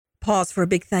pause for a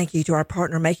big thank you to our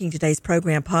partner making today's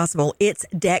program possible. It's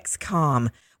Dexcom.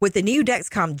 With the new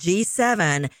Dexcom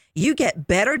G7, you get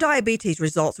better diabetes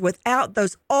results without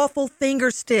those awful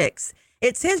finger sticks.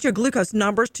 It sends your glucose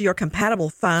numbers to your compatible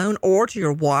phone or to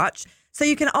your watch, so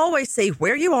you can always see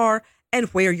where you are and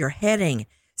where you're heading.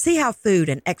 See how food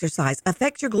and exercise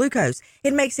affect your glucose.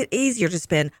 It makes it easier to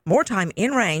spend more time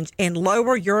in range and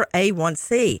lower your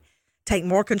A1C. Take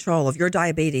more control of your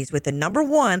diabetes with the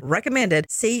 #1 recommended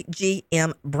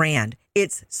CGM brand.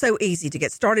 It's so easy to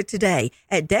get started today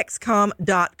at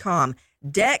Dexcom.com.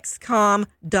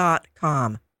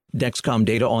 Dexcom.com. Dexcom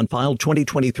data on file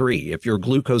 2023. If your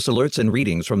glucose alerts and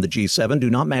readings from the G7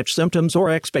 do not match symptoms or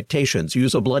expectations,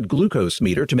 use a blood glucose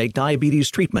meter to make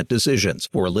diabetes treatment decisions.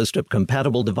 For a list of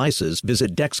compatible devices,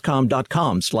 visit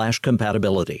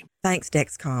Dexcom.com/compatibility. Thanks,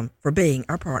 Dexcom, for being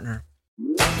our partner.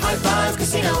 High Five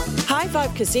Casino. High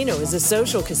Five Casino is a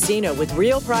social casino with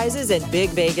real prizes and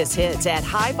big Vegas hits at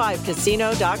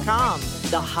highfivecasino.com.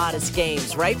 The hottest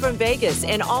games right from Vegas,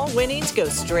 and all winnings go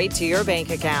straight to your bank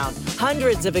account.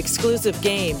 Hundreds of exclusive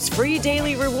games, free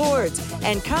daily rewards,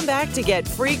 and come back to get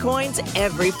free coins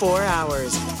every 4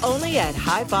 hours. Only at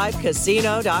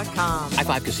highfivecasino.com. High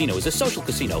Five Casino is a social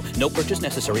casino. No purchase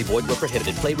necessary. Void where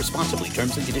prohibited. Play responsibly.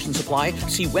 Terms and conditions apply.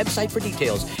 See website for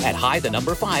details at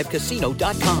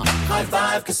high5casino.com. High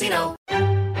Five Casino.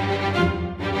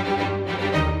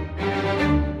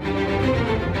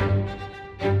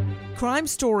 Crime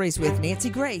Stories with Nancy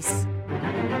Grace.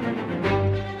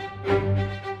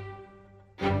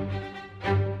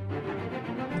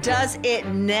 Does it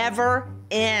never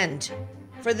end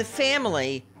for the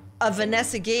family of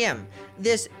Vanessa Guillen,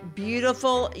 this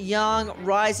beautiful young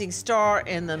rising star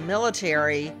in the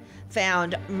military,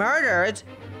 found murdered,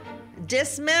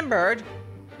 dismembered,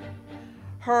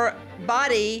 her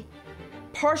body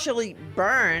partially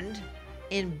burned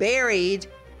and buried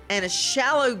in a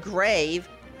shallow grave.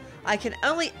 I can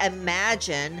only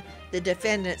imagine the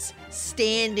defendants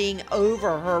standing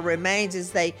over her remains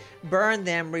as they burn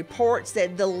them. Reports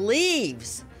that the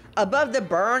leaves above the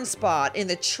burn spot in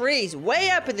the trees,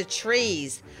 way up in the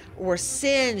trees, were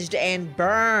singed and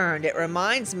burned. It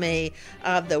reminds me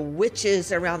of the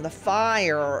witches around the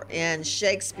fire in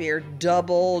Shakespeare.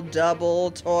 Double,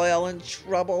 double, toil and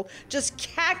trouble, just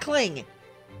cackling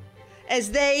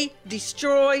as they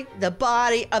destroy the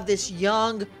body of this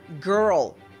young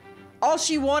girl. All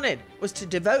she wanted was to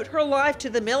devote her life to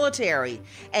the military.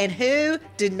 And who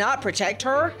did not protect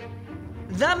her?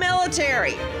 The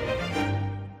military.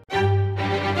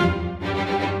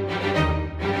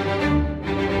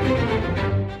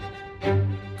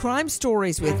 Crime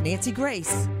Stories with Nancy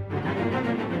Grace.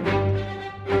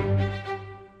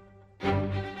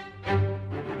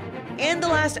 In the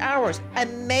last hours, a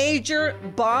major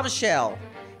bombshell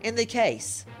in the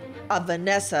case of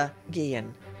Vanessa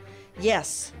Guillen.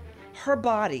 Yes, her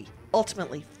body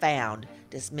ultimately found,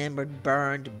 dismembered,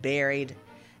 burned, buried.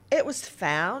 It was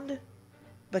found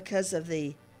because of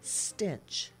the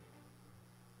stench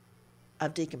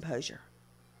of decomposure.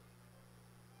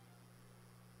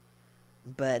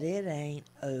 But it ain't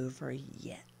over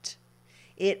yet.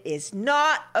 It is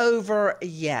not over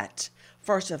yet.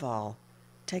 First of all,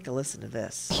 take a listen to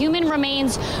this. Human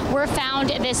remains were found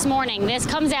this morning. This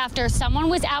comes after someone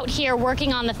was out here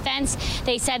working on the fence.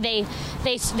 They said they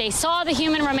saw the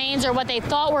human remains, or what they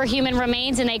thought were human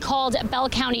remains, and they called Bell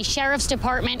County Sheriff's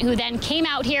Department, who then came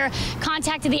out here,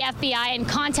 contacted the FBI, and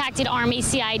contacted Army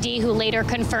CID, who later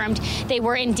confirmed they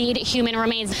were indeed human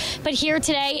remains. But here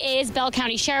today is Bell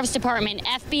County Sheriff's Department,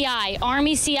 FBI,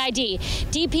 Army CID,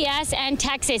 DPS, and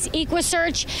Texas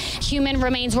EquuSearch. Human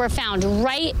remains were found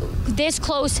right this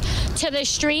close to the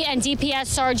street, and DPS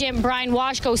Sergeant Brian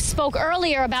Washko spoke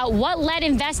earlier about what led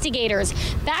investigators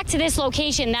back to this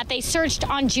location that they searched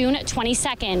on June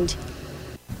 22nd.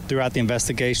 Throughout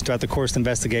the course of the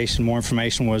investigation, more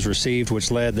information was received,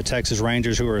 which led the Texas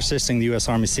Rangers, who were assisting the U.S.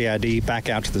 Army CID, back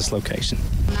out to this location.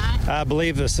 I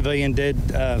believe a civilian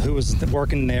who was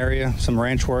working in the area, some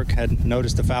ranch work, had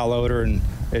noticed a foul odor and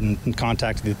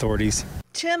contacted the authorities.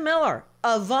 Tim Miller,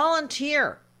 a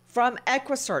volunteer from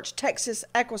EquuSearch, Texas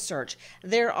EquuSearch,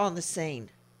 they're on the scene.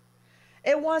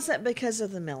 It wasn't because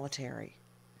of the military,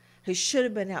 who should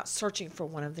have been out searching for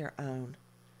one of their own.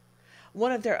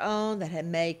 One of their own that had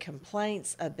made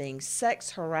complaints of being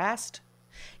sex harassed.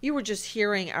 You were just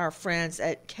hearing our friends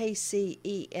at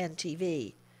KCEN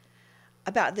TV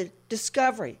about the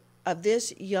discovery of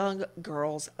this young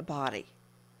girl's body.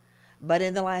 But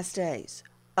in the last days,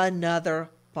 another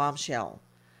bombshell.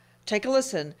 Take a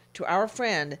listen to our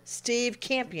friend Steve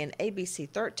Campion, ABC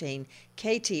 13,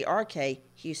 KTRK,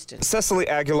 Houston. Cecily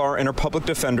Aguilar and her public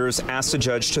defenders asked a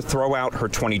judge to throw out her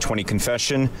 2020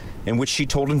 confession in which she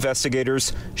told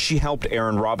investigators she helped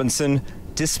Aaron Robinson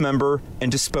dismember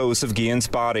and dispose of Guillen's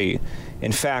body.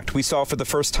 In fact, we saw for the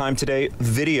first time today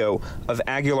video of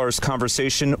Aguilar's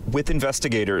conversation with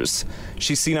investigators.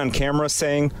 She's seen on camera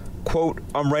saying, quote,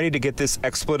 "I'm ready to get this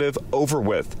expletive over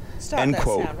with," end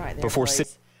quote, before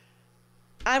please.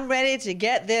 I'm ready to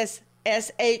get this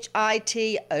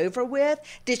SHIT over with.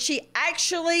 Did she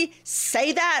actually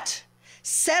say that?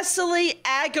 Cecily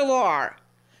Aguilar,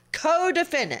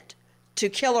 co-defendant to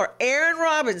killer Aaron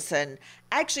Robinson,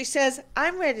 actually says,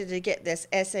 I'm ready to get this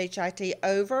SHIT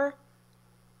over.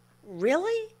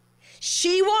 Really?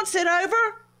 She wants it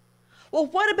over? Well,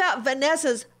 what about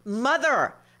Vanessa's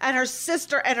mother and her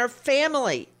sister and her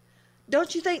family?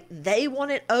 Don't you think they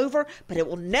want it over? But it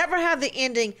will never have the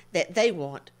ending that they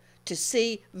want. To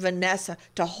see Vanessa,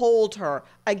 to hold her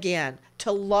again,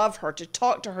 to love her, to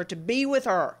talk to her, to be with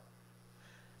her.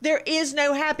 There is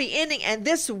no happy ending. And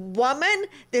this woman,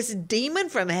 this demon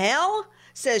from hell,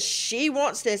 says she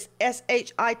wants this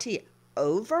SHIT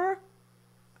over?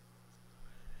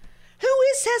 Who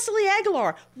is Cecily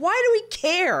Aguilar? Why do we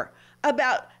care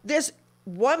about this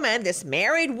woman, this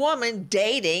married woman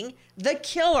dating the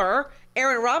killer,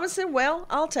 Aaron Robinson? Well,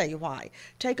 I'll tell you why.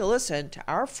 Take a listen to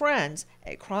our friends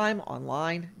at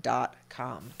crimeonline.com.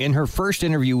 In her first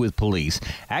interview with police,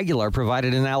 Aguilar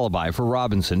provided an alibi for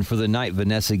Robinson for the night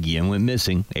Vanessa Guillen went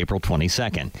missing, April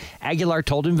 22nd. Aguilar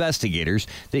told investigators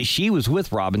that she was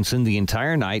with Robinson the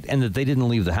entire night and that they didn't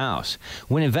leave the house.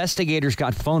 When investigators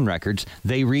got phone records,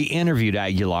 they re-interviewed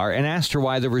Aguilar and asked her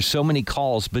why there were so many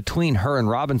calls between her and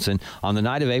Robinson on the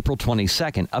night of April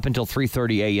 22nd up until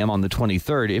 3:30 a.m. on the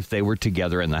 23rd if they were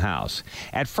together in the house.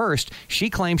 At first, she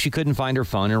claimed she couldn't find her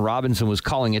phone and Robinson was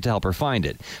calling it to help her find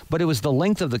it. But it was the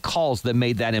length of the calls that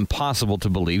made that impossible to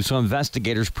believe, so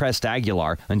investigators pressed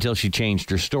Aguilar until she changed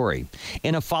her story.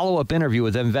 In a follow-up interview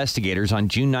with investigators on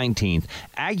June 19th,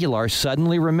 Aguilar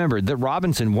suddenly remembered that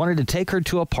Robinson wanted to take her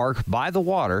to a park by the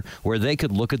water where they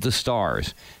could look at the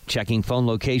stars. Checking phone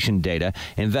location data,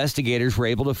 investigators were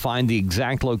able to find the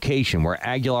exact location where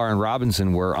Aguilar and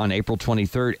Robinson were on April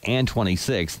 23rd and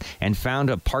 26th and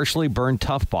found a partially burned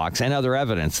tough box and other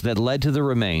evidence that led to the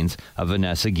remains of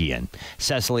Vanessa Guillen.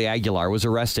 Cecily Aguilar was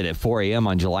arrested at 4 a.m.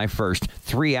 on July 1st,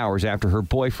 3 hours after her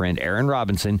boyfriend, Aaron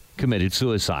Robinson, committed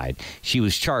suicide. She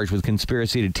was charged with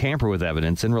conspiracy to tamper with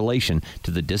evidence in relation to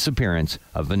the disappearance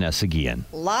of Vanessa Guillen.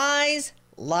 Lies,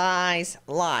 lies,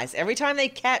 lies. Every time they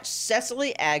catch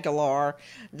Cecily Aguilar,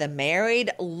 the married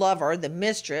lover, the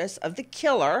mistress of the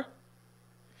killer,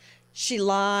 she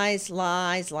lies,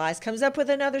 lies, lies, comes up with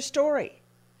another story.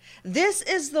 This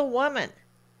is the woman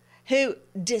who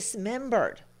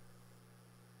dismembered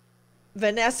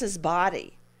Vanessa's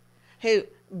body, who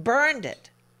burned it,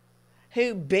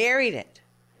 who buried it.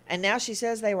 And now she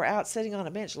says they were out sitting on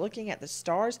a bench looking at the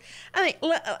stars. I mean,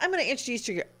 I'm going to introduce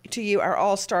to you our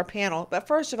all-star panel. But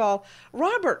first of all,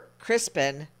 Robert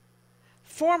Crispin,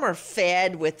 former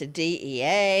Fed with the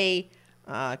DEA,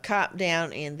 cop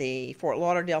down in the Fort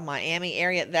Lauderdale, Miami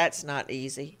area. That's not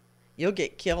easy. You'll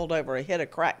get killed over a hit of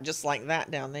crack just like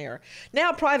that down there.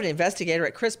 Now private investigator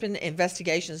at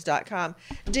CrispinInvestigations.com.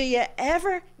 Do you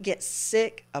ever get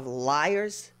sick of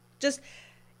liars? Just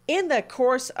in the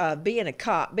course of being a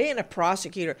cop, being a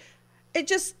prosecutor,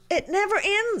 it never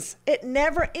ends. It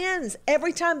never ends.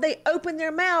 Every time they open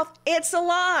their mouth, it's a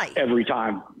lie. Every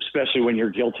time, especially when you're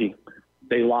guilty.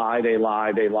 They lie, they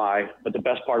lie, they lie. But the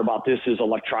best part about this is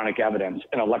electronic evidence.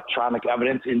 And electronic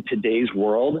evidence in today's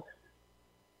world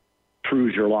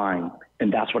proves you're lying.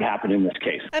 And that's what happened in this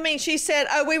case. I mean, she said,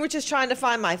 oh, we were just trying to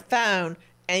find my phone,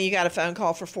 and you got a phone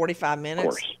call for 45 minutes? Of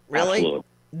course. Really? Absolutely.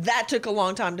 That took a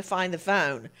long time to find the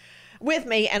phone. With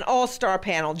me, an all-star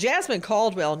panel, Jasmine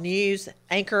Caldwell, news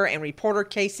anchor and reporter,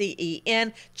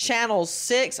 KCEN, Channel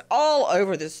 6, all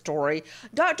over this story.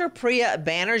 Dr. Priya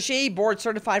Banerjee,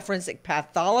 board-certified forensic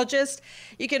pathologist.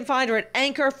 You can find her at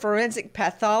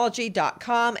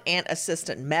anchorforensicpathology.com and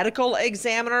assistant medical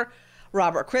examiner.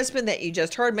 Robert Crispin, that you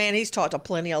just heard, man, he's talked to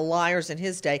plenty of liars in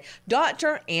his day.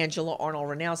 Dr. Angela Arnold,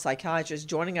 renowned psychiatrist,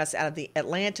 joining us out of the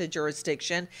Atlanta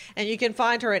jurisdiction. And you can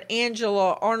find her at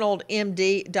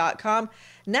angelaarnoldmd.com.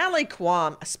 Natalie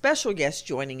Quam, a special guest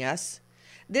joining us.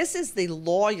 This is the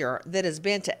lawyer that has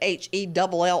been to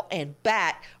HELL and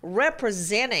back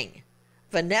representing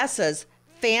Vanessa's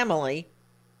family.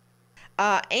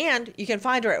 And you can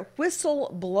find her at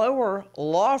Whistleblower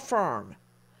Law Firm.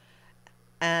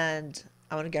 And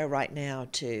I want to go right now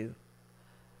to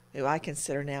who I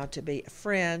consider now to be a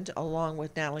friend, along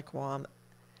with Natalie Quam,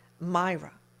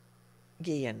 Myra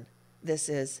Guillen. This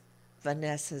is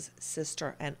Vanessa's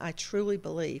sister, and I truly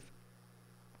believe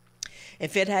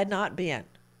if it had not been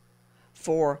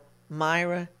for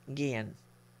Myra Guillen,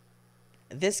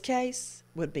 this case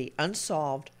would be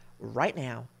unsolved right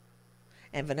now,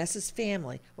 and Vanessa's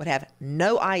family would have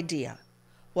no idea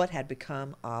what had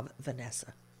become of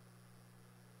Vanessa.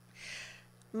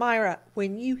 Myra,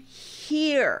 when you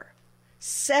hear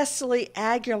Cecily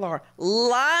Aguilar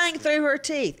lying through her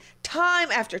teeth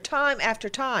time after time after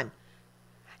time,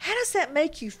 how does that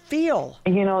make you feel?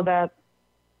 You know, that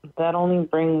only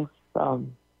brings so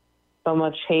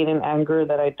much hate and anger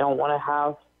that I don't want to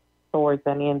have towards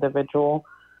any individual.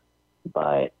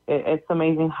 But it's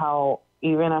amazing how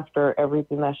even after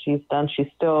everything that she's done, she's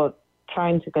still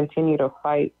trying to continue to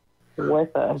fight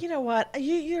with us. You know what?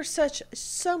 You're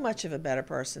so much of a better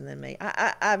person than me.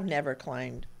 I've never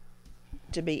claimed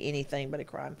to be anything but a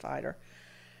crime fighter.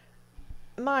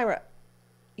 Myra,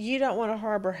 you don't want to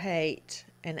harbor hate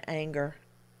and anger.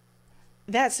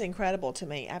 That's incredible to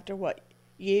me after what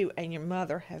you and your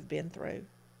mother have been through.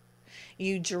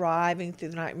 You driving through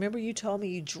the night. Remember you told me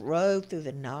you drove through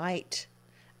the night,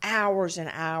 hours and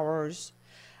hours.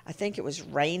 I think it was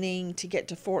raining to get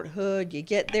to Fort Hood. You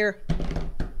get there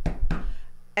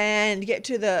and get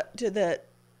to the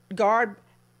guard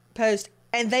post,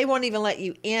 and they won't even let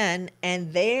you in.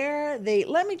 And there,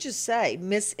 let me just say,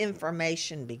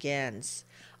 misinformation begins.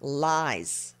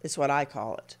 Lies is what I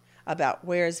call it, about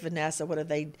where's Vanessa, what have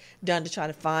they done to try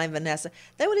to find Vanessa.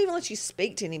 They wouldn't even let you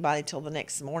speak to anybody till the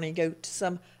next morning. Go to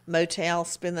some motel,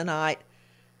 spend the night,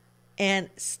 and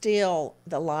still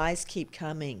the lies keep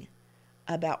coming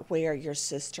about where your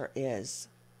sister is.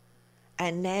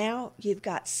 And now you've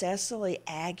got Cecily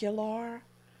Aguilar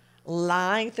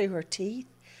lying through her teeth,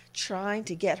 trying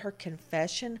to get her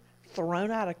confession thrown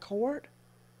out of court.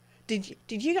 Did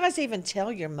you guys even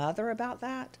tell your mother about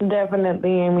that?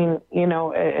 Definitely. I mean, you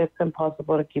know, it's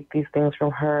impossible to keep these things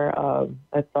from her.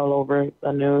 It's all over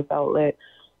the news outlet.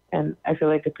 And I feel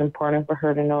like it's important for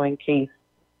her to know in case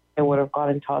it would have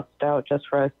gotten tossed out, just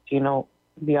for us to, you know,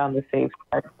 be on the safe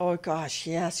side. Oh, gosh,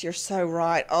 yes, you're so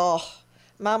right. Oh,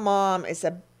 my mom is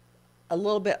a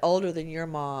little bit older than your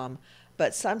mom,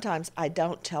 but sometimes I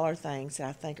don't tell her things that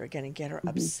I think are going to get her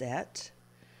upset.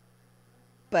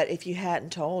 But if you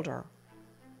hadn't told her,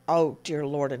 oh, dear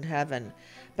Lord in heaven.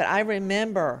 But I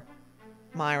remember,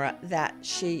 Myra, that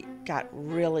she got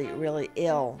really, really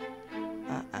ill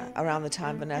around the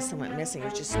time Vanessa went missing.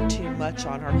 It was just too much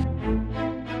on her.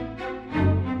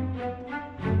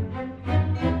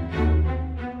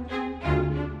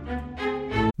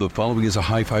 The following is a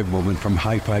high five moment from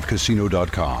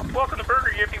highfivecasino.com. Welcome to Burger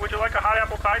Yippee. Would you like a hot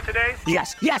apple pie today?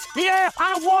 Yes, yeah,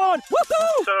 I won!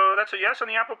 Woohoo! So that's a yes on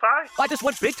the apple pie? I just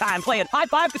went big time playing High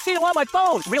Five Casino on my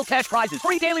phone. Real cash prizes,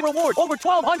 free daily rewards, over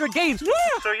 1,200 games. Yeah!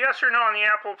 So yes or no on the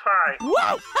apple pie?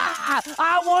 Whoa!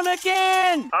 I won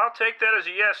again! I'll take that as a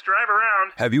yes. Drive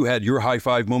around. Have you had your high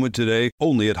five moment today?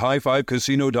 Only at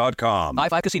highfivecasino.com. High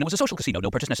Five Casino is a social casino. No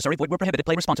purchase necessary. Void where prohibited.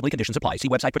 Play responsibly. Conditions apply. See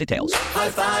website for details.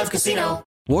 High Five Casino.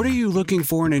 What are you looking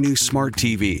for in a new smart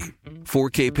TV?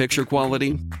 4K picture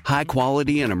quality? High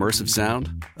quality and immersive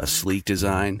sound? A sleek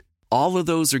design? All of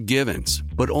those are givens,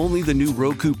 but only the new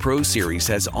Roku Pro Series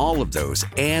has all of those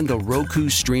and the Roku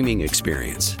streaming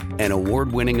experience, an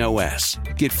award-winning OS.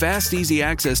 Get fast, easy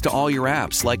access to all your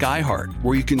apps like iHeart,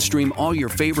 where you can stream all your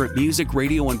favorite music,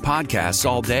 radio, and podcasts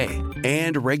all day,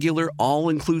 and regular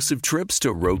all-inclusive trips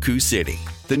to Roku City.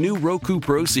 The new Roku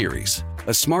Pro Series,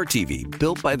 a smart TV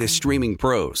built by the streaming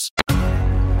pros.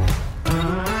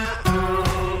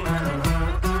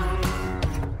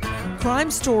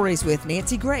 Crime Stories with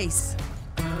Nancy Grace.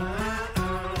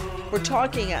 We're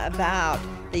talking about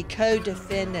the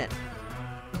co-defendant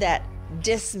that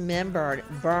dismembered,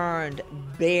 burned,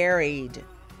 buried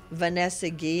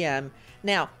Vanessa Guillen.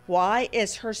 Now, why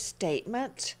is her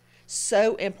statement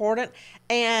so important?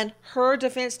 And her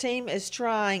defense team is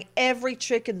trying every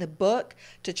trick in the book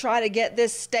to try to get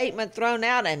this statement thrown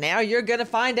out, and now you're going to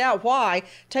find out why.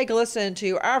 Take a listen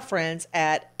to our friends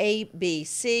at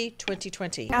ABC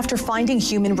 2020. After finding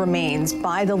human remains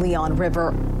by the Leon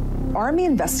River, Army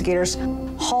investigators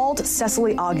hauled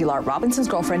Cecily Aguilar, Robinson's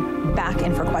girlfriend, back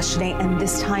in for questioning, and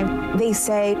this time they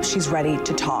say she's ready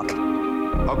to talk.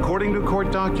 According to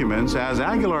court documents, as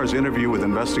Aguilar's interview with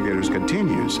investigators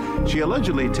continues, she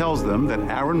allegedly tells them that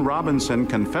Aaron Robinson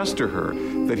confessed to her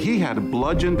that he had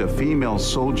bludgeoned a female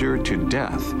soldier to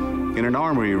death in an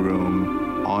armory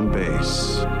room on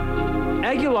base.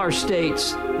 Aguilar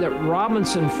states that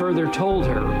Robinson further told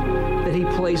her that he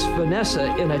placed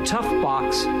Vanessa in a tough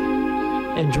box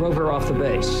and drove her off the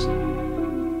base.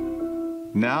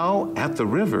 Now, at the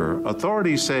river,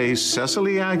 authorities say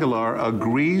Cecily Aguilar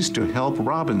agrees to help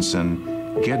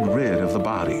Robinson get rid of the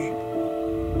body.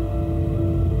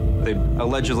 They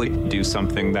allegedly do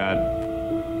something that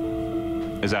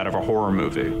is out of a horror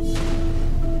movie.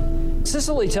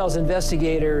 Cecily tells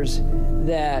investigators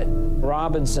that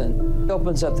Robinson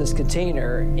opens up this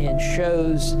container and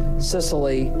shows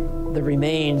Cecily the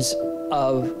remains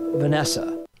of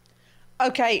Vanessa.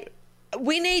 Okay,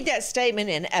 we need that statement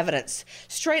in evidence.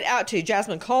 Straight out to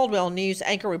Jasmine Caldwell, news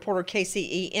anchor reporter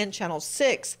KCEN Channel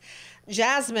 6.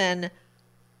 Jasmine,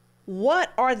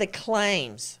 what are the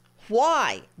claims?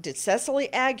 Why did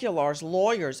Cecily Aguilar's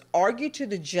lawyers argue to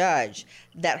the judge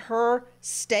that her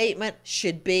statement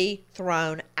should be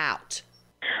thrown out?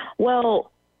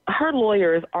 Well, her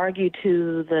lawyers argued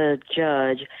to the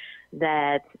judge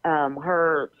that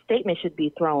her statement should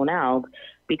be thrown out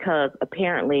because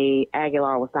apparently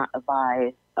Aguilar was not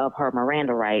advised of her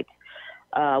Miranda rights,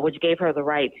 which gave her the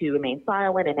right to remain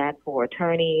silent and ask for an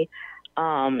attorney.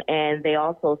 And they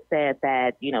also said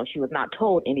that, she was not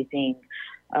told anything,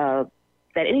 that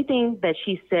anything that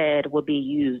she said would be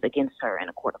used against her in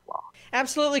a court of law.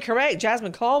 Absolutely correct.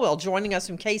 Jasmine Caldwell joining us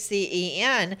from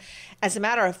KCEN. As a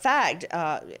matter of fact,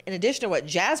 in addition to what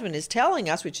Jasmine is telling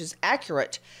us, which is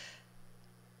accurate,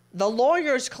 the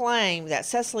lawyers claim that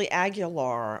Cecily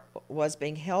Aguilar was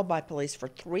being held by police for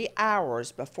 3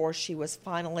 hours before she was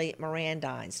finally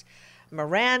Mirandized.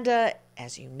 Miranda,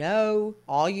 as you know,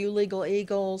 all you legal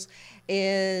eagles,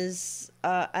 is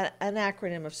an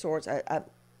acronym of sorts,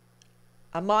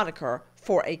 a moniker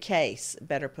for a case,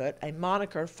 better put, a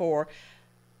moniker for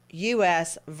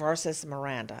U.S. versus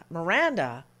Miranda.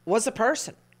 Miranda was a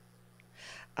person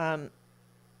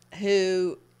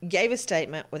who gave a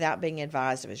statement without being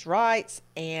advised of his rights,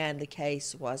 and the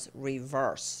case was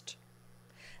reversed.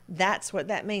 That's what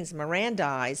that means.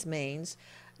 Mirandized means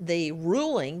the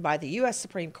ruling by the U.S.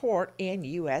 Supreme Court in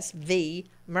U.S. v.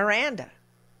 Miranda.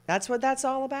 That's what that's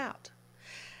all about.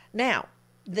 Now,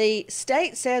 the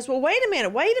state says, well, wait a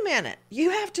minute. You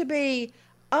have to be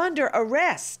under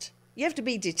arrest. You have to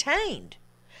be detained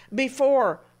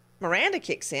before Miranda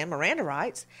kicks in, Miranda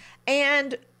rights.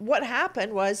 And what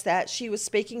happened was that she was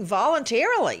speaking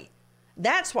voluntarily.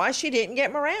 That's why she didn't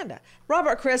get Miranda.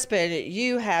 Robert Crispin,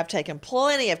 you have taken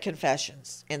plenty of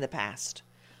confessions in the past.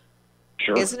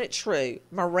 Sure. Isn't it true?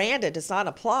 Miranda does not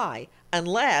apply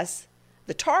unless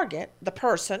the target, the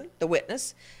person, the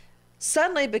witness,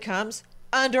 suddenly becomes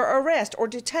under arrest or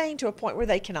detained to a point where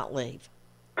they cannot leave.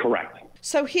 Correct.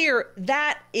 So here,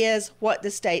 that is what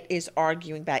the state is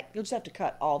arguing back. You'll just have to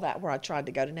cut all that where I tried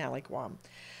to go to Natalie Quam.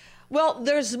 Well,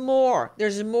 there's more.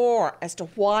 There's more as to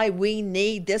why we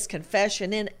need this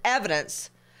confession in evidence.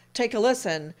 Take a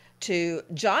listen to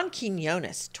John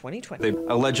Quinones, 2020. They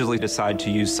allegedly decide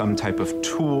to use some type of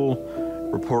tool,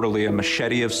 reportedly a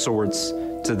machete of sorts,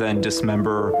 to then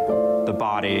dismember the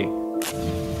body.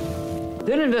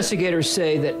 Then investigators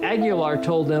say that Aguilar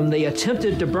told them they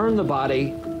attempted to burn the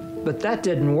body, but that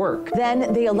didn't work.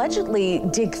 Then they allegedly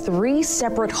dig 3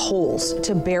 separate holes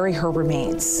to bury her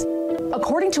remains.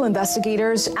 According to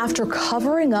investigators, after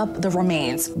covering up the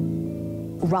remains,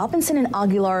 Robinson and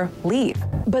Aguilar leave.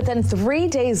 But then 3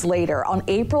 days later, on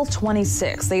April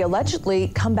 26, they allegedly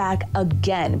come back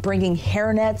again, bringing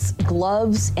hairnets,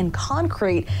 gloves, and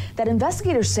concrete that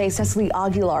investigators say Cecily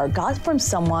Aguilar got from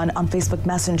someone on Facebook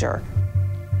Messenger.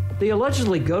 They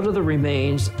allegedly go to the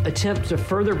remains, attempt to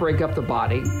further break up the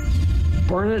body,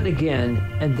 burn it again,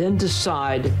 and then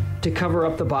decide to cover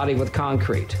up the body with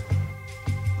concrete.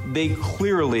 They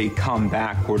clearly come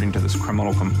back, according to this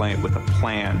criminal complaint, with a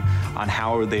plan on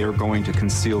how they are going to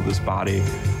conceal this body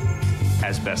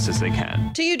as best as they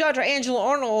can. To you, Dr. Angela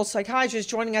Arnold, psychiatrist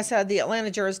joining us out of the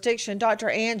Atlanta jurisdiction. Dr.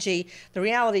 Angie, the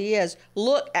reality is,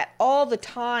 look at all the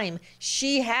time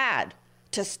she had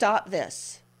to stop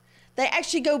this. They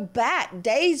actually go back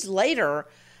days later,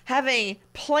 having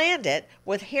planned it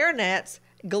with hairnets,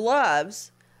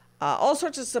 gloves, all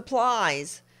sorts of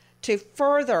supplies to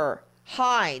further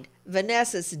hide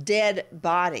Vanessa's dead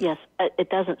body. Yes, it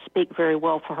doesn't speak very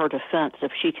well for her defense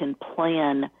if she can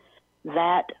plan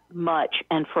that much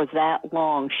and for that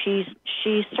long.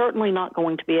 She's certainly not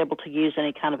going to be able to use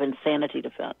any kind of insanity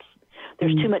defense.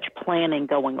 There's too much planning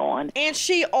going on. And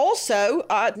she also,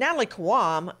 Natalie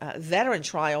Quam, a veteran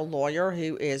trial lawyer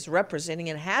who is representing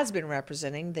and has been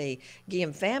representing the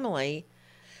Guillen family,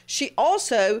 she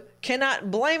also cannot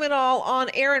blame it all on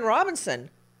Aaron Robinson,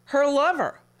 her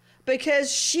lover,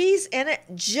 because she's in it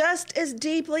just as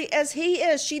deeply as he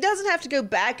is. She doesn't have to go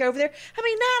back over there. I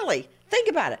mean, Natalie, Think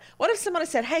about it. What if somebody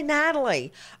said, hey,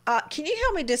 Natalie, can you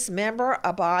help me dismember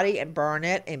a body and burn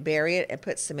it and bury it and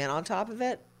put cement on top of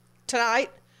it tonight?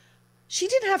 She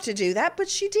didn't have to do that, but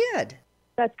she did.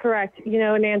 That's correct. You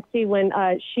know, Nancy, when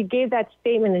she gave that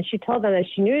statement and she told them that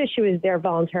she knew that she was there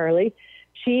voluntarily,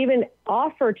 she even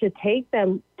offered to take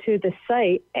them to the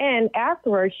site. And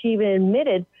afterwards, she even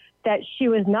admitted that she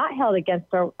was not held against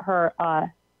her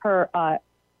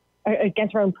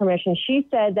against her own permission. She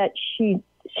said that she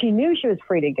knew she was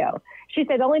free to go. She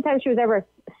said the only time she was ever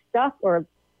stuck or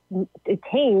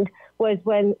detained was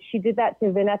when she did that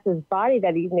to Vanessa's body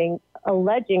that evening,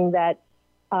 alleging that,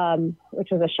 which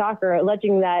was a shocker,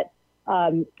 alleging that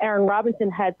Aaron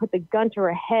Robinson had put the gun to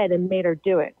her head and made her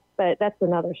do it. But that's for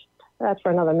another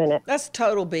minute. That's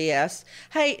total BS.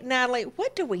 Hey, Natalie,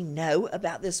 what do we know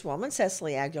about this woman,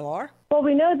 Cecily Aguilar? Well,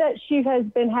 we know that she has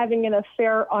been having an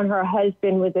affair on her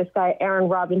husband with this guy, Aaron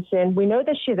Robinson. We know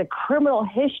that she has a criminal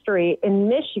history in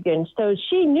Michigan, so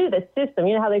she knew the system.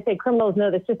 You know how they say criminals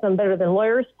know the system better than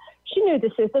lawyers? She knew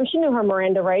the system. She knew her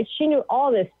Miranda rights. She knew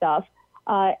all this stuff.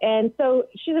 And so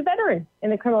she's a veteran in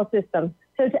the criminal system.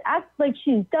 So to act like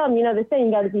she's dumb, you know, they're saying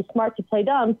you got to be smart to play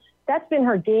dumb. That's been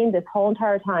her game this whole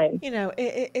entire time. You know,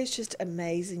 it's just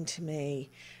amazing to me.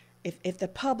 If the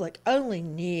public only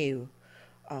knew,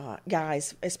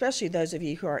 guys, especially those of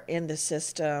you who are in the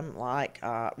system, like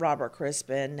Robert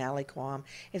Crispin, Natalie Quam,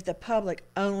 if the public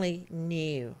only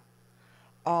knew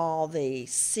all the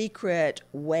secret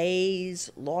ways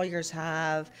lawyers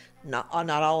have, not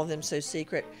all of them so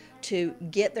secret, to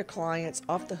get their clients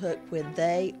off the hook when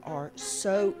they are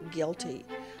so guilty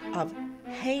of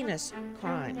heinous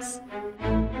crimes.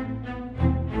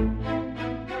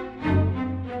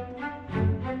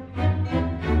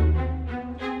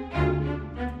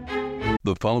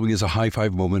 The following is a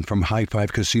high-five moment from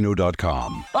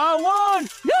highfivecasino.com. I won!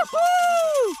 Yahoo!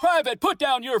 Private, put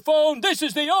down your phone. This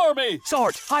is the Army.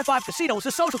 Sarge, High Five Casino is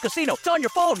a social casino. It's on your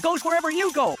phone. Goes wherever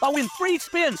you go. I win free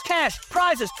spins, cash,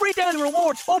 prizes, free daily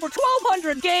rewards, over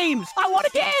 1,200 games. I won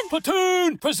again.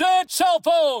 Platoon, present cell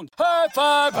phone. High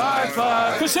Five. High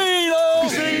Five. Casino.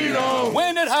 Casino.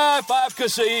 Win at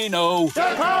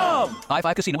highfivecasino.com. High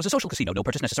Five Casino is a social casino. No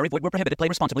purchase necessary. Void where prohibited. Play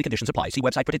responsibly. Conditions apply. See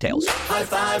website for details. High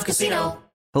Five Casino.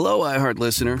 Hello, iHeart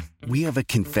listener. We have a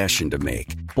confession to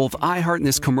make. Both iHeart and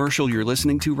this commercial you're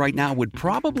listening to right now would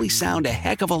probably sound a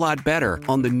heck of a lot better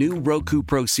on the new Roku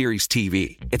Pro Series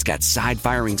TV. It's got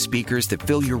side-firing speakers that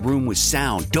fill your room with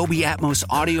sound, Dolby Atmos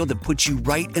audio that puts you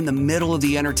right in the middle of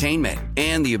the entertainment,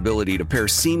 and the ability to pair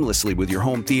seamlessly with your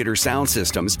home theater sound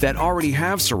systems that already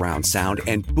have surround sound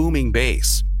and booming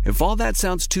bass. If all that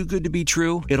sounds too good to be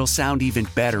true, it'll sound even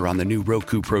better on the new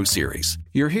Roku Pro Series.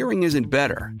 Your hearing isn't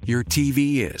better, your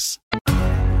TV is.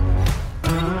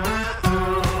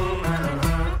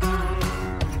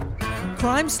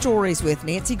 Crime Stories with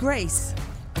Nancy Grace.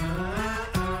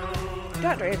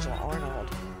 Dr. Angela Arnold,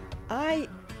 I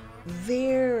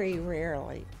very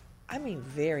rarely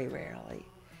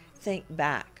think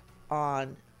back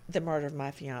on the murder of my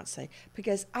fiance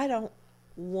because I don't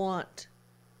want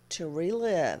to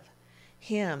relive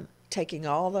him taking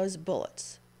all those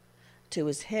bullets to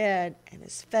his head and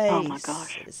his face, oh my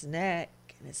gosh, and his neck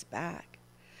and his back.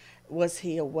 Was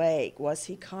he awake? Was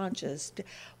he conscious?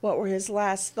 What were his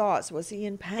last thoughts? Was he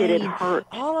in pain? Did it hurt?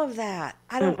 All of that.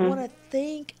 I don't want to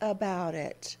think about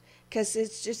it because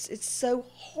it's so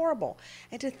horrible.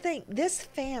 And to think this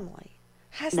family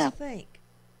has to think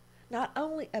not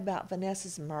only about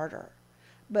Vanessa's murder,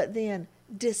 but then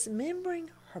dismembering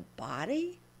her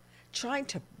body, trying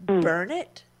to burn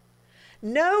it.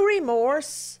 No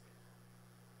remorse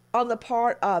on the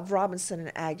part of Robinson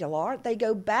and Aguilar. They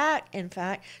go back, in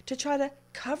fact, to try to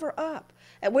cover up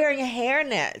and wearing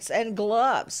hairnets and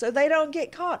gloves so they don't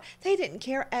get caught. They didn't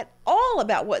care at all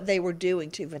about what they were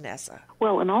doing to Vanessa.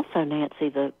 Well, and also, Nancy,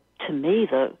 to me,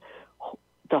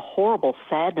 the horrible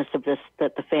sadness of this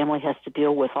that the family has to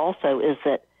deal with also is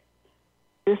that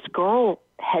this girl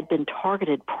had been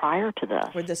targeted prior to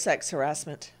this. With the sex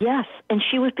harassment. Yes, and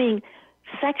she was being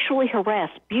sexually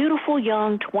harassed. Beautiful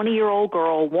young 20-year-old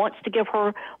girl wants to give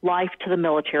her life to the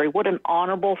military. What an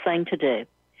honorable thing to do.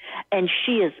 And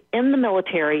she is in the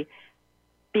military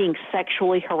being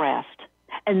sexually harassed.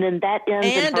 And then that ends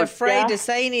in her And afraid death. to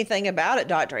say anything about it,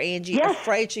 Dr. Angie. Yes.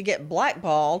 Afraid she'd get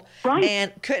blackballed. Right.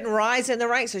 And couldn't rise in the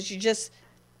ranks, so she just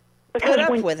put up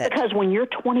with it. Because when you're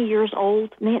 20 years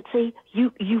old, Nancy,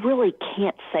 you really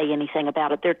can't say anything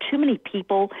about it. There are too many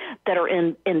people that are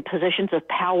in positions of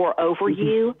power over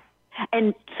you.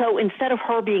 And so instead of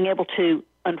her being able to,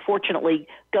 unfortunately,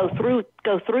 go through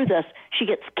this, she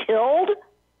gets killed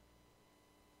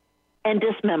and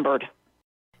dismembered.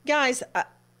 Guys,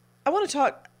 I want to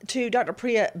talk to Dr.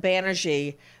 Priya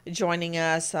Banerjee, joining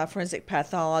us, forensic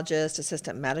pathologist,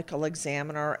 assistant medical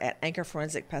examiner at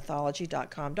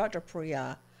anchorforensicpathology.com. Dr.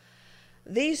 Priya,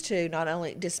 these two not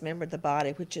only dismembered the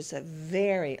body, which is a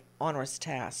very onerous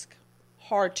task,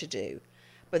 hard to do,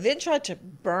 but then tried to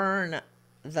burn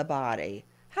the body.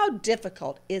 How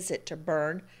difficult is it to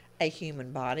burn a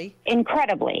human body?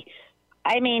 Incredibly.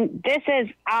 I mean, this is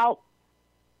out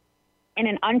in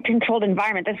an uncontrolled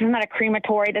environment. This is not a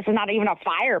crematory. This is not even a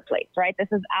fireplace, right? This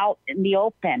is out in the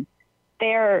open.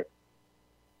 They're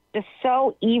just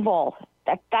so evil.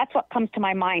 That's what comes to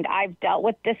my mind. I've dealt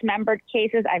with dismembered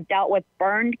cases. I've dealt with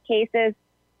burned cases,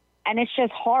 and it's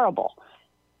just horrible.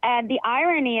 And the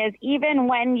irony is, even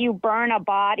when you burn a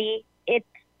body, it's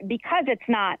because it's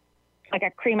not like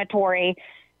a crematory,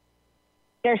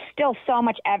 there's still so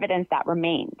much evidence that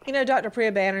remains. You know, Dr.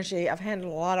 Priya Banerjee, I've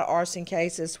handled a lot of arson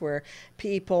cases where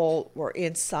people were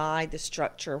inside the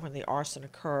structure when the arson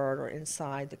occurred or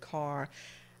inside the car.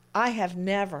 I have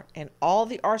never, in all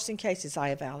the arson cases I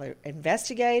have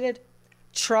investigated,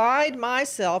 tried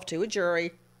myself to a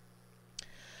jury,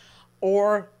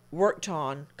 or worked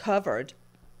on, covered,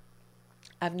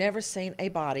 I've never seen a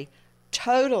body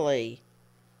totally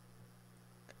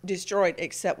destroyed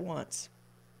except once.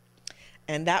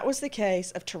 And that was the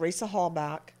case of Teresa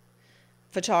Halbach,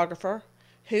 photographer,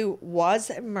 who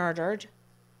was murdered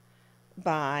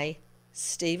by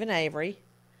Stephen Avery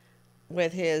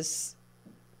with his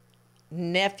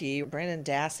nephew, Brendan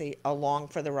Dassey, along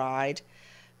for the ride.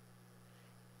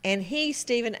 And he,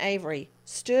 Stephen Avery,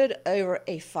 stood over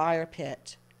a fire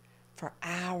pit for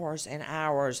hours and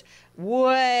hours,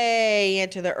 way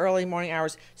into the early morning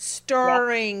hours,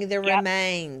 stirring the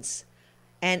remains.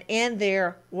 And in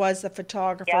there was the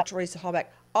photographer, Teresa Halbach.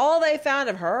 All they found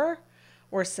of her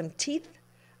were some teeth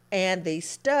and the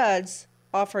studs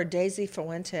off her Daisy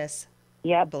Fuentes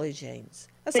blue jeans.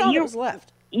 That's all that was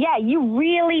left. Yeah, you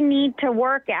really need to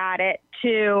work at it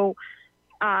to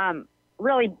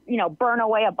really, burn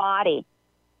away a body.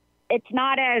 It's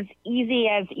not as easy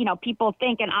as, people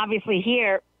think. And obviously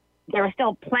here, there is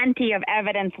still plenty of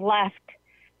evidence left,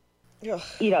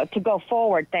 to go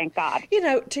forward, thank God.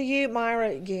 To you, Myra,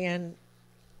 again,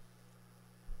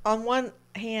 on one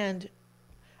hand,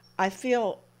 I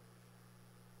feel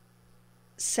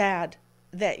sad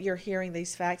that you're hearing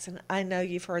these facts, and I know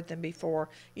you've heard them before.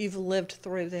 You've lived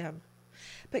through them.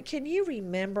 But can you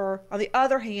remember, on the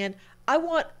other hand, I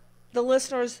want the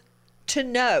listeners to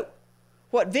know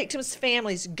what victims'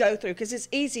 families go through, because it's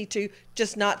easy to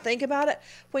just not think about it.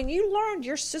 When you learned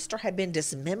your sister had been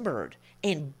dismembered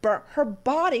and burnt, her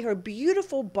body, her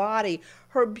beautiful body,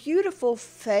 her beautiful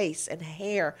face and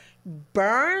hair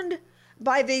burned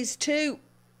by these two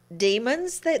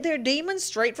demons, they're demons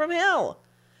straight from hell.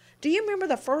 Do you remember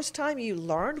the first time you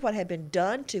learned what had been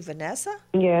done to Vanessa?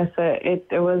 Yes, it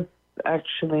was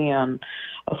actually a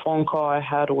phone call I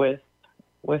had with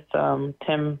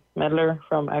Tim Midler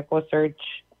from EquiSearch,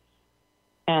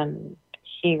 and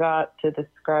he got to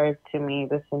describe to me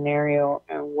the scenario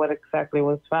and what exactly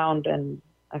was found. And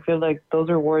I feel like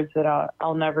those are words that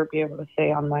I'll never be able to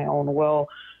say on my own will,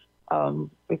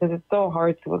 because it's so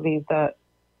hard to believe that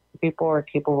people are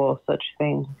capable of such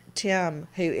things. Tim,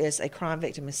 who is a crime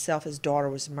victim himself, his daughter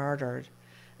was murdered,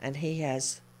 and he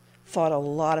has fought a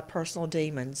lot of personal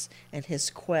demons in his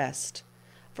quest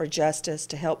for justice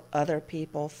to help other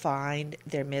people find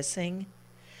their missing.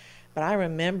 But I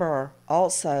remember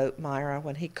also, Myra,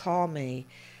 when he called me,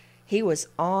 he was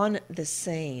on the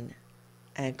scene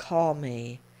and called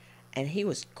me, and he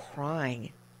was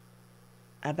crying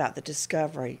about the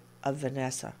discovery of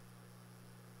Vanessa.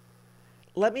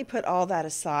 Let me put all that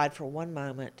aside for one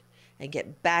moment and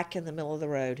get back in the middle of the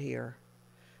road here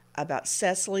about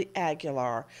Cecily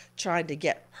Aguilar trying to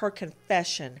get her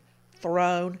confession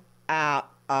thrown out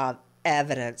of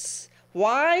evidence.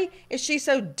 Why is she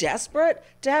so desperate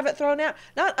to have it thrown out?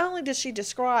 Not only does she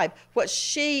describe what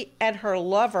she and her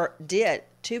lover did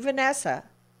to Vanessa,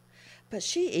 but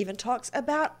she even talks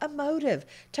about a motive.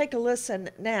 Take a listen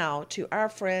now to our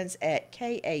friends at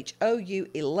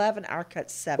KHOU 11, our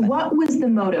cut 7. What was the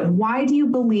motive? Why do you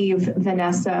believe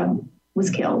Vanessa was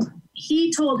killed?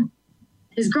 He told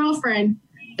his girlfriend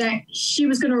that she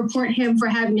was going to report him for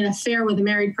having an affair with a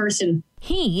married person.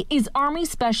 He is Army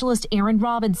Specialist Aaron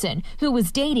Robinson, who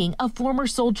was dating a former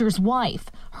soldier's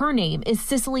wife. Her name is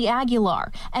Cecily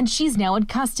Aguilar, and she's now in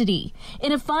custody.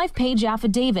 In a 5-page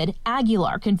affidavit,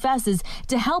 Aguilar confesses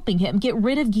to helping him get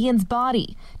rid of Guillen's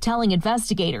body, telling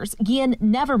investigators Guillen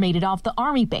never made it off the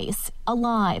Army base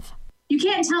alive. You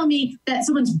can't tell me that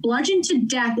someone's bludgeoned to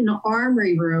death in an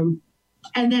armory room,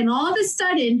 and then all of a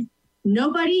sudden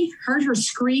Nobody heard her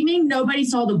screaming. Nobody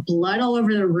saw the blood all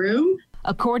over the room.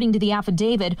 According to the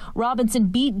affidavit, Robinson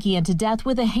beat Guillen to death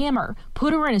with a hammer,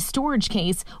 put her in a storage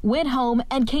case, went home,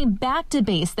 and came back to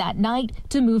base that night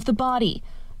to move the body.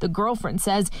 The girlfriend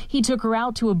says he took her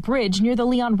out to a bridge near the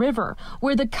Leon River,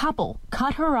 where the couple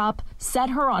cut her up, set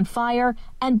her on fire,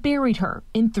 and buried her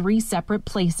in 3 separate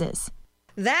places.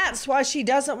 That's why she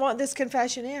doesn't want this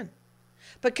confession in,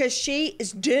 because she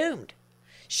is doomed.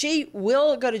 She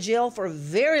will go to jail for a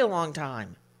very long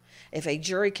time. If a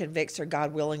jury convicts her,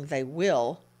 God willing, they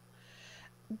will.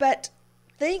 But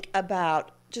think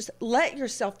about, just let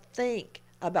yourself think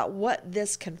about what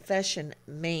this confession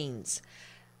means.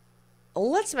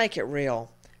 Let's make it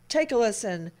real. Take a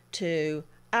listen to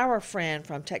our friend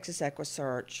from Texas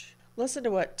EquiSearch. Listen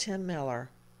to what Tim Miller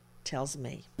tells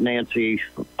me. Nancy,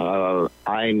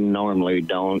 I normally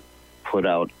don't put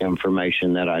out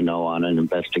information that I know on an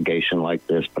investigation like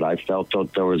this, but I felt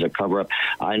that there was a cover-up.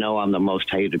 I know I'm the most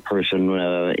hated person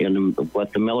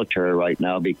with the military right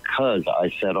now because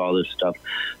I said all this stuff.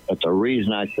 But the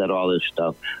reason I said all this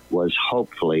stuff was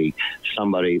hopefully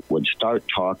somebody would start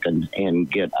talking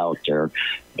and get out there.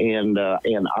 And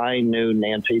I knew,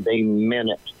 Nancy, the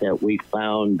minute that we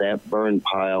found that burn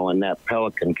pile in that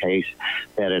Pelican case,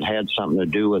 that it had something to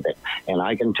do with it. And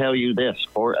I can tell you this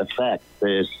for a fact,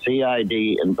 the CID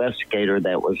investigator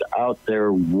that was out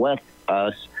there with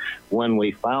us when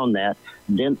we found that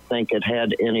didn't think it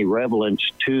had any relevance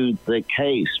to the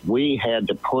case. We had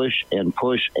to push and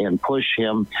push and push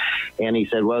him, and he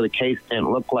said, well, the case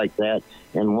didn't look like that.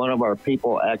 And one of our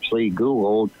people actually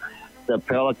Googled the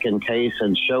Pelican case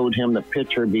and showed him the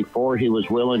picture before he was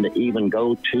willing to even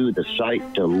go to the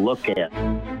site to look at.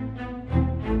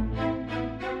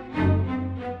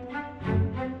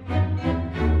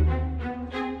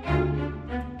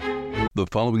 The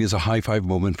following is a high-five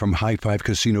moment from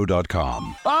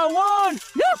highfivecasino.com. I won!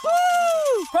 Yahoo!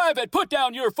 Private, put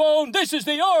down your phone. This is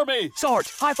the Army. Sarge,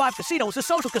 High Five Casino is a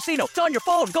social casino. It's on your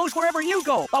phone. Goes wherever you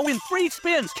go. I win free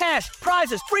spins, cash,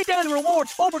 prizes, free daily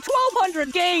rewards, over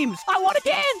 1,200 games. I won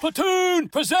again. Platoon,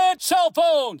 present cell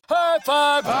phone. High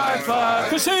Five. High Five.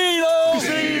 Casino.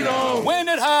 Casino. Win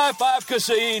at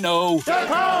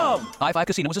highfivecasino.com. High Five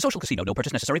Casino is a social casino. No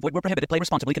purchase necessary. Void where prohibited. Play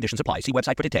responsibly. Conditions apply. See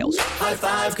website for details. High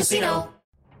Five Casino.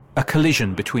 A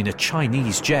collision between a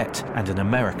Chinese jet and an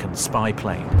American spy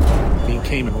plane. He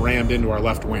came and rammed into our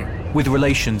left wing. With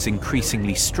relations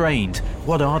increasingly strained,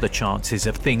 what are the chances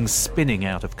of things spinning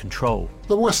out of control?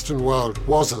 The Western world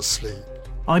was asleep.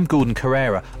 I'm Gordon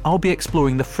Carrera. I'll be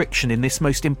exploring the friction in this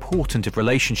most important of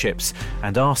relationships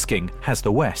and asking, has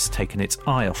the West taken its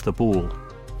eye off the ball?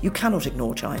 You cannot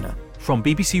ignore China. From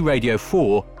BBC Radio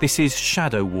 4, this is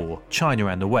Shadow War, China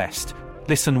and the West.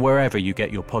 Listen wherever you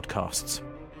get your podcasts.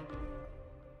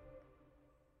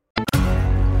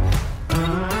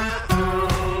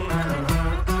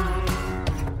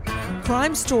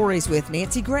 Crime Stories with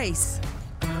Nancy Grace.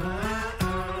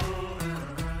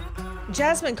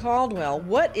 Jasmine Caldwell,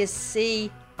 what is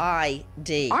CID? Army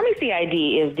CID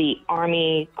is the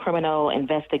Army Criminal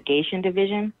Investigation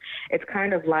Division. It's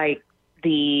kind of like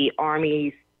the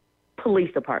Army's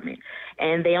police department,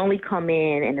 and they only come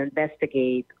in and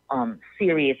investigate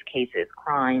serious cases,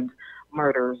 crimes,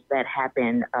 murders that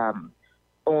happen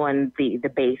on the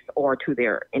base or to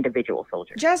their individual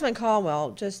soldiers. Jasmine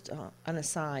Caldwell, just an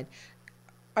aside,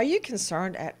 are you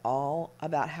concerned at all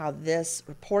about how this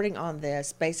reporting on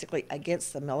this, basically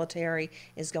against the military,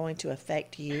 is going to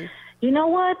affect you? You know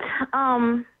what?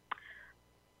 Sometimes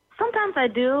I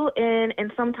do,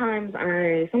 and sometimes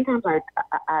I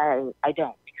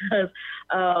don't, because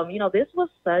this was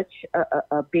such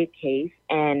a big case,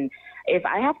 and if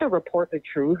I have to report the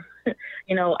truth,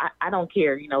 I don't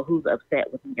care, who's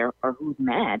upset with me or who's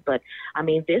mad. But, I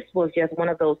mean, this was just one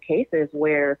of those cases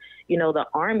where, the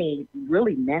Army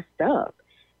really messed up.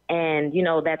 And,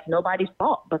 that's nobody's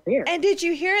fault but theirs. And did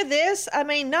you hear this? I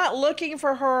mean, not looking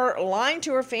for her, lying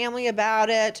to her family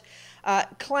about it,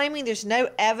 claiming there's no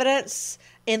evidence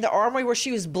in the Army where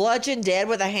she was bludgeoned dead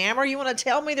with a hammer. You want to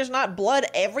tell me there's not blood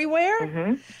everywhere?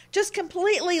 Mm-hmm. Just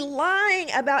completely lying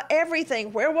about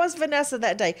everything. Where was Vanessa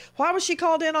that day? Why was she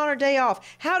called in on her day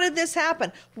off? How did this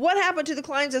happen? What happened to the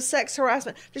claims of sex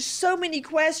harassment? There's so many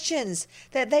questions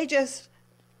that they just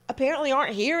apparently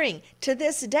aren't hearing to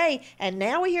this day. And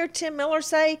now we hear Tim Miller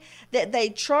say that they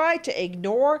tried to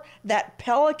ignore that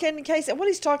Pelican case. And what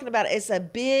he's talking about is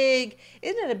isn't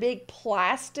it a big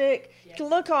plastic? Yes. You can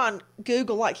look on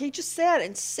Google, like he just said,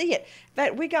 and see it. In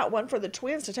fact, we got one for the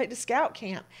twins to take to scout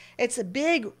camp. It's a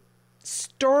big,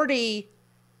 sturdy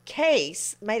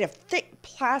case made of thick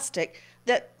plastic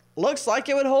that looks like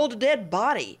it would hold a dead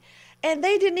body. and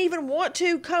they didn't even want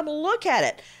to come look at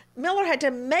it. Miller had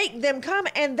to make them come,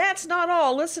 and that's not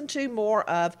all. Listen to more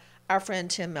of our friend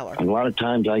Tim Miller. A lot of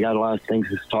times I got a lot of things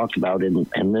to talk about,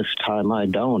 and this time I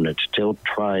don't. It's still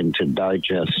trying to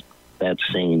digest that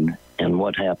scene and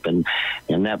what happened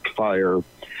and that fire.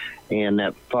 And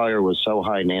that fire was so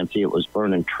high, Nancy, it was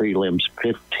burning tree limbs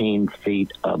 15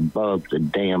 feet above the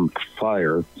damn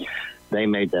fire. They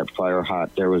made that fire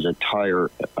hot. There was a tire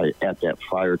at that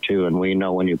fire, too. And we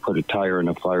know when you put a tire in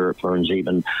a fire, it burns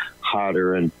even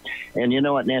hotter. And you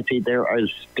know what, Nancy? There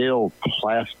is still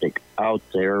plastic out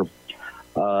there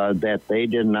that they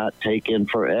did not take in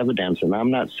for evidence. And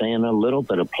I'm not saying a little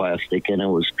bit of plastic. And I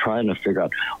was trying to figure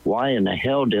out why in the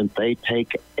hell didn't they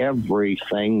take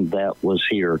everything that was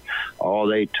here? All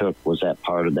they took was that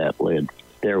part of that lid.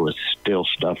 There was still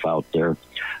stuff out there.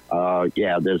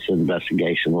 This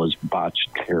investigation was botched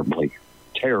terribly.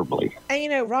 And, you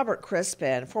know, Robert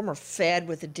Crispin, former Fed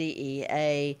with the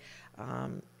DEA,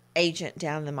 agent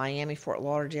down in the Miami, Fort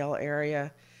Lauderdale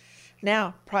area,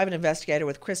 now private investigator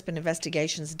with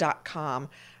CrispinInvestigations.com.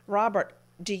 Robert,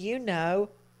 do you know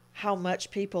how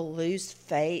much people lose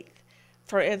faith,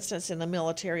 for instance, in the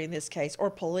military in this case,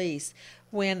 or police,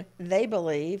 when they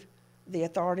believe the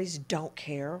authorities don't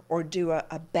care or do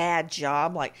a bad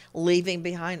job, like leaving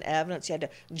behind evidence? You had to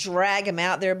drag them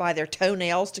out there by their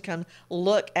toenails to come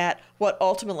look at what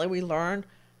ultimately we learned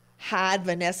had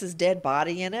Vanessa's dead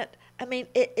body in it. I mean,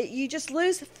 you just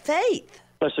lose faith.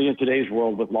 Especially in today's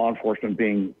world with law enforcement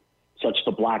being such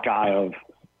the black eye of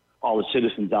all the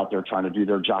citizens out there trying to do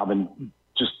their job and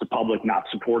just the public not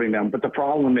supporting them. But the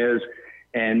problem is,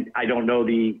 and I don't know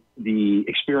the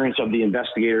experience of the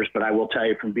investigators, but I will tell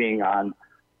you from being on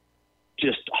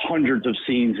just hundreds of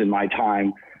scenes in my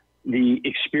time, the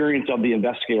experience of the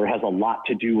investigator has a lot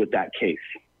to do with that case.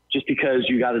 Just because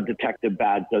you got a detective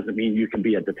badge doesn't mean you can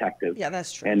be a detective. Yeah,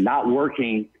 that's true. And not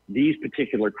working these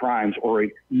particular crimes or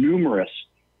numerous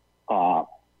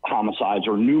homicides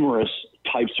or numerous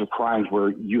types of crimes where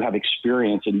you have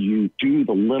experience and you do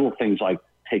the little things like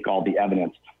take all the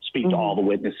evidence, speak to all the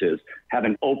witnesses, have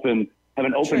an open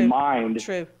mind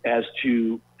as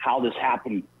to how this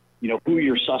happened, you know, who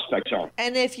your suspects are.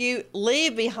 And if you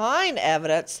leave behind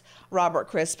evidence, Robert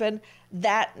Crispin,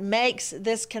 that makes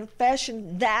this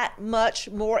confession that much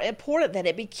more important, that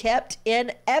it be kept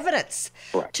in evidence.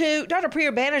 Correct. To Dr.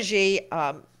 Priya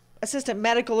Banerjee, assistant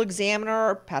medical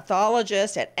examiner,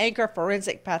 pathologist at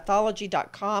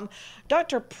anchorforensicpathology.com.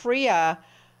 Dr. Priya,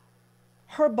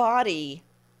 her body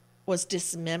was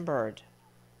dismembered.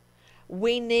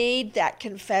 We need that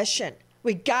confession.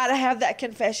 We got to have that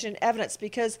confession evidence,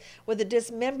 because with a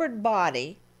dismembered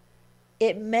body,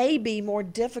 it may be more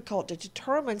difficult to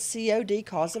determine COD,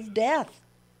 cause of death.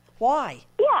 Why?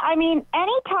 Yeah, I mean,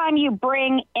 anytime you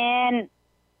bring in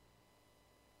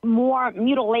more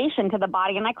mutilation to the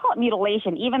body, and I call it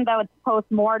mutilation, even though it's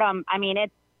post-mortem, I mean,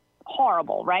 it's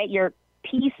horrible, right? You're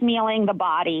piecemealing the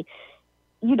body.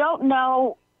 You don't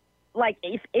know, like,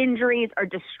 if injuries are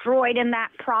destroyed in that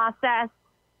process.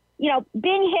 You know,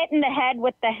 being hit in the head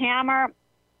with the hammer,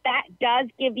 that does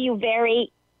give you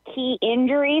very key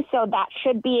injuries, so that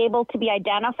should be able to be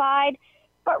identified.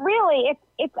 But really,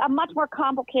 it's a much more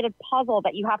complicated puzzle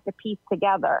that you have to piece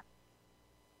together.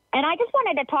 And I just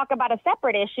wanted to talk about a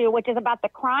separate issue, which is about the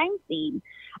crime scene.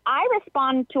 I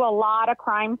respond to a lot of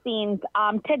crime scenes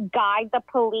to guide the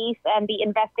police and the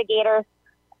investigators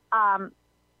about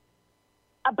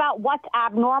what's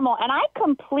abnormal. And I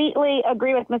completely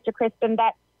agree with Mr. Crispin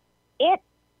that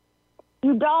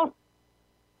you don't,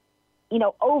 you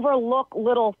know, overlook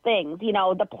little things. You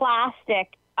know, the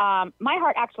plastic. My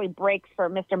heart actually breaks for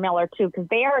Mr. Miller, too, because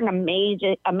they are an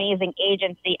amazing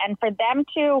agency. And for them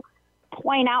to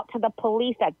point out to the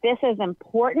police that this is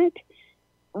important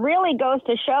really goes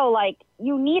to show, like,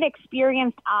 you need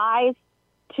experienced eyes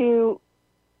to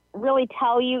really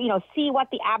tell you, you know, see what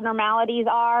the abnormalities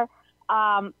are.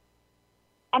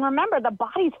 And remember, the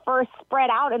body's first spread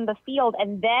out in the field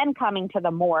and then coming to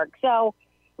the morgue. So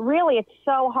really, it's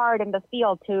so hard in the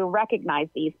field to recognize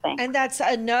these things. And that's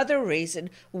another reason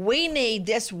we need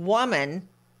this woman,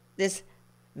 this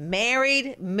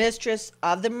married mistress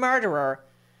of the murderer,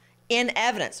 in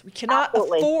evidence. We cannot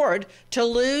afford to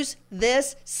lose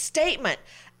this statement.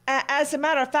 As a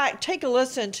matter of fact, take a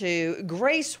listen to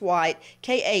Grace White,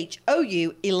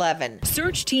 KHOU 11.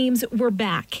 Search teams were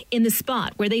back in the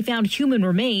spot where they found human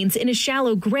remains in a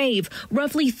shallow grave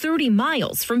roughly 30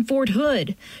 miles from Fort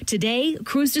Hood. Today,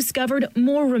 crews discovered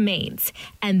more remains.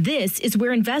 And this is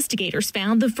where investigators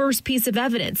found the first piece of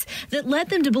evidence that led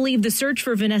them to believe the search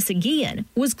for Vanessa Guillen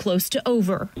was close to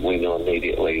over. We know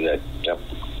immediately that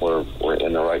we're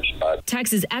in the right spot.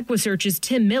 Texas EquiSearch's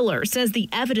Tim Miller says the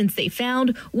evidence they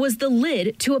found was the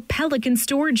lid to a Pelican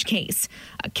storage case,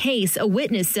 a case a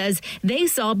witness says they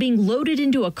saw being loaded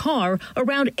into a car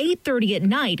around 8:30 at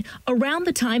night, around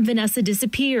the time Vanessa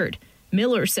disappeared.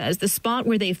 Miller says the spot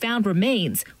where they found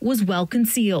remains was well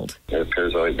concealed. It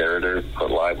appears like they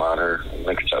put lime on her,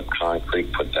 mixed up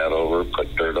concrete, put that over, put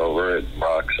dirt over it,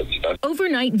 rocks and stuff.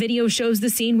 Overnight video shows the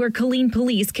scene where Killeen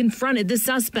police confronted the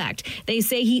suspect. They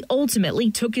say he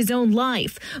ultimately took his own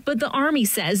life. But the Army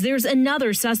says there's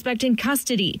another suspect in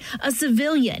custody, a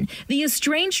civilian, the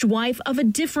estranged wife of a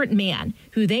different man,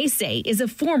 who they say is a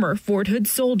former Fort Hood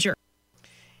soldier.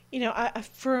 You know, I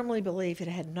firmly believe if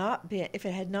it had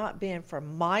not been for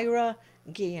Myra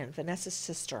Guillen, Vanessa's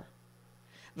sister,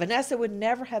 Vanessa would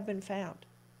never have been found.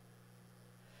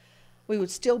 We would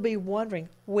still be wondering,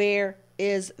 where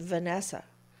is Vanessa?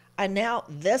 And now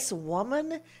this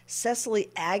woman,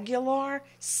 Cecily Aguilar,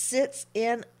 sits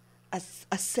in a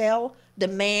cell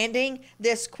demanding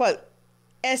this, quote,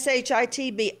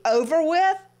 SHIT be over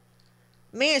with?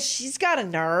 Man, she's got a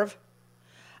nerve.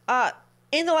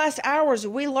 In the last hours,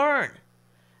 we learned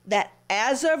that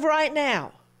as of right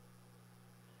now,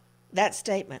 that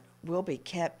statement will be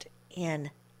kept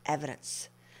in evidence.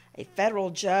 A federal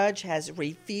judge has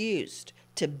refused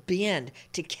to bend,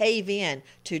 to cave in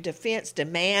to defense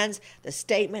demands the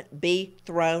statement be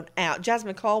thrown out.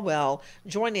 Jasmine Caldwell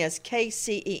joining us,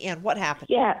 KCEN. What happened?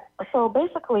 Yeah, so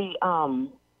basically, the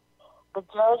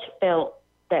judge felt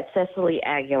that Cecily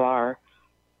Aguilar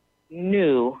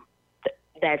knew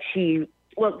that the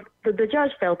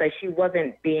judge felt that she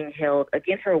wasn't being held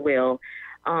against her will.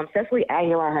 Cecily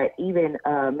Aguilar had even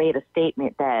made a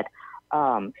statement that,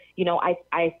 I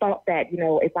thought that,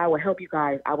 if I would help you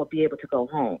guys, I would be able to go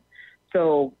home.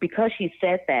 So because she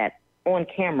said that on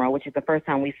camera, which is the first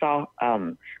time we saw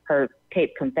her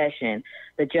taped confession,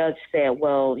 the judge said,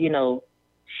 well,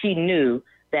 she knew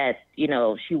that,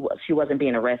 she wasn't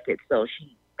being arrested. So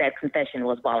that confession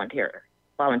was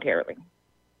voluntarily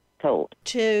told.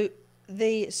 To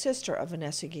the sister of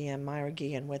Vanessa Guillen, Myra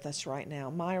Guillen, with us right now.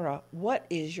 Myra, what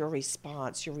is your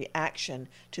response, your reaction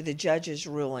to the judge's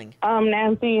ruling?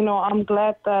 Nancy, I'm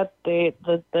glad that the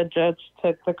judge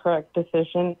took the correct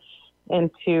decision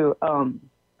into,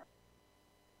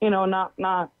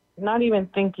 not even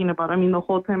thinking about. The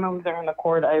whole time I was there in the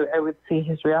court, I would see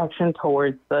his reaction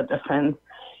towards the defense,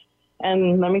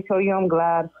 and let me tell you, I'm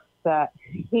glad that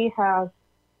he has.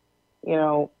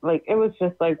 It was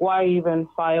just why even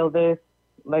file this?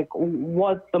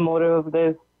 What's the motive of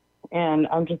this? And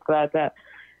I'm just glad that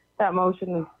that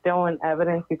motion is still in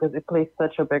evidence because it plays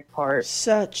such a big part.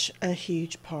 Such a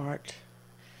huge part.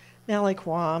 Nellie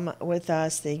Quam with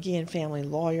us, the Guillen family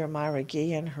lawyer, Myra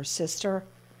Guillen, her sister.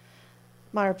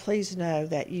 Myra, please know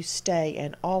that you stay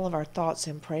in all of our thoughts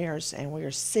and prayers, and we are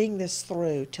seeing this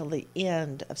through till the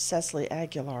end of Cecily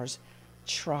Aguilar's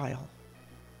trial.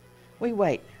 We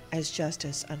wait as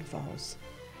justice unfolds.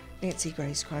 Nancy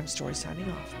Grace, Crime Story,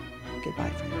 signing off. Goodbye,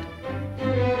 friend.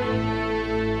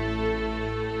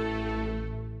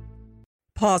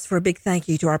 Pause for a big thank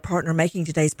you to our partner making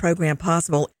today's program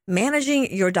possible.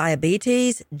 Managing your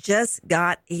diabetes just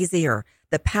got easier.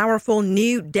 The powerful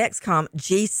new Dexcom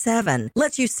G7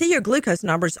 lets you see your glucose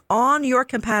numbers on your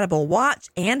compatible watch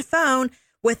and phone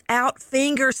without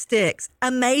finger sticks.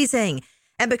 Amazing.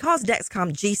 And because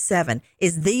Dexcom G7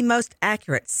 is the most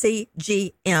accurate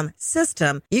CGM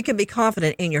system, you can be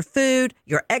confident in your food,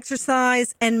 your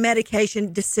exercise, and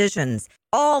medication decisions.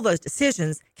 All those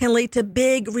decisions can lead to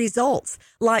big results,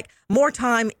 like more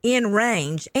time in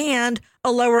range and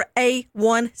a lower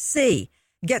A1C.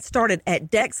 Get started at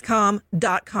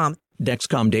Dexcom.com.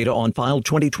 Dexcom data on file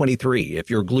 2023. If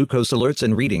your glucose alerts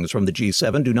and readings from the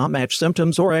G7 do not match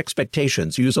symptoms or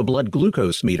expectations, use a blood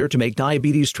glucose meter to make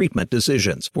diabetes treatment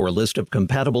decisions. For a list of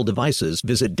compatible devices,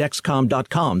 visit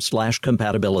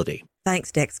Dexcom.com/compatibility.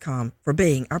 Thanks, Dexcom, for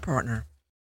being our partner.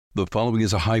 The following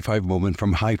is a high-five moment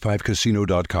from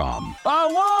highfivecasino.com. I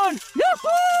won! Yahoo!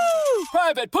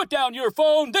 Private, put down your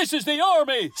phone. This is the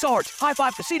Army. Sarge, High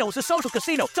Five Casino is a social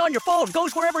casino. It's on your phone.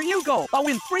 Goes wherever you go. I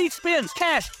win free spins,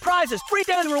 cash, prizes, free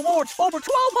daily rewards, over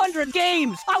 1,200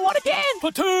 games. I won again.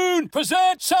 Platoon,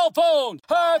 present cell phone.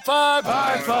 High Five.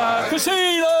 High Five.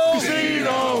 Casino.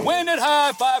 Casino. Win at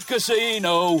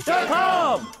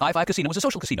highfivecasino.com. High Five Casino is a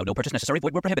social casino. No purchase necessary.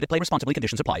 Void where prohibited. Play responsibly.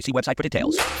 Conditions apply. See website for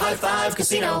details. High Five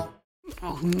Casino.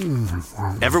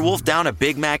 Ever wolfed down a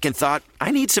Big Mac and thought,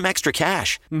 I need some extra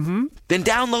cash? Mm-hmm. Then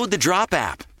download the Drop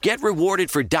app. Get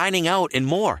rewarded for dining out and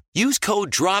more. Use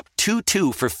code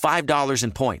DROP22 for $5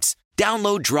 in points.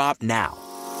 Download Drop now.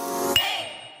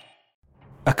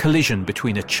 A collision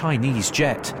between a Chinese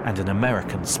jet and an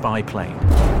American spy plane.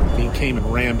 He came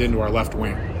and rammed into our left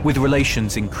wing. With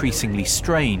relations increasingly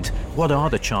strained, what are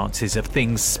the chances of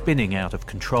things spinning out of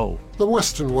control? The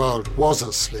Western world was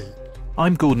asleep.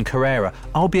 I'm Gordon Carrera.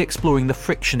 I'll be exploring the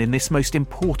friction in this most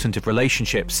important of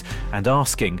relationships and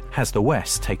asking, has the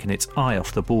West taken its eye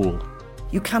off the ball?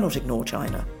 You cannot ignore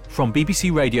China. From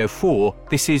BBC Radio 4,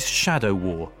 this is Shadow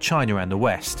War, China and the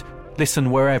West.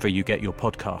 Listen wherever you get your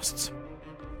podcasts.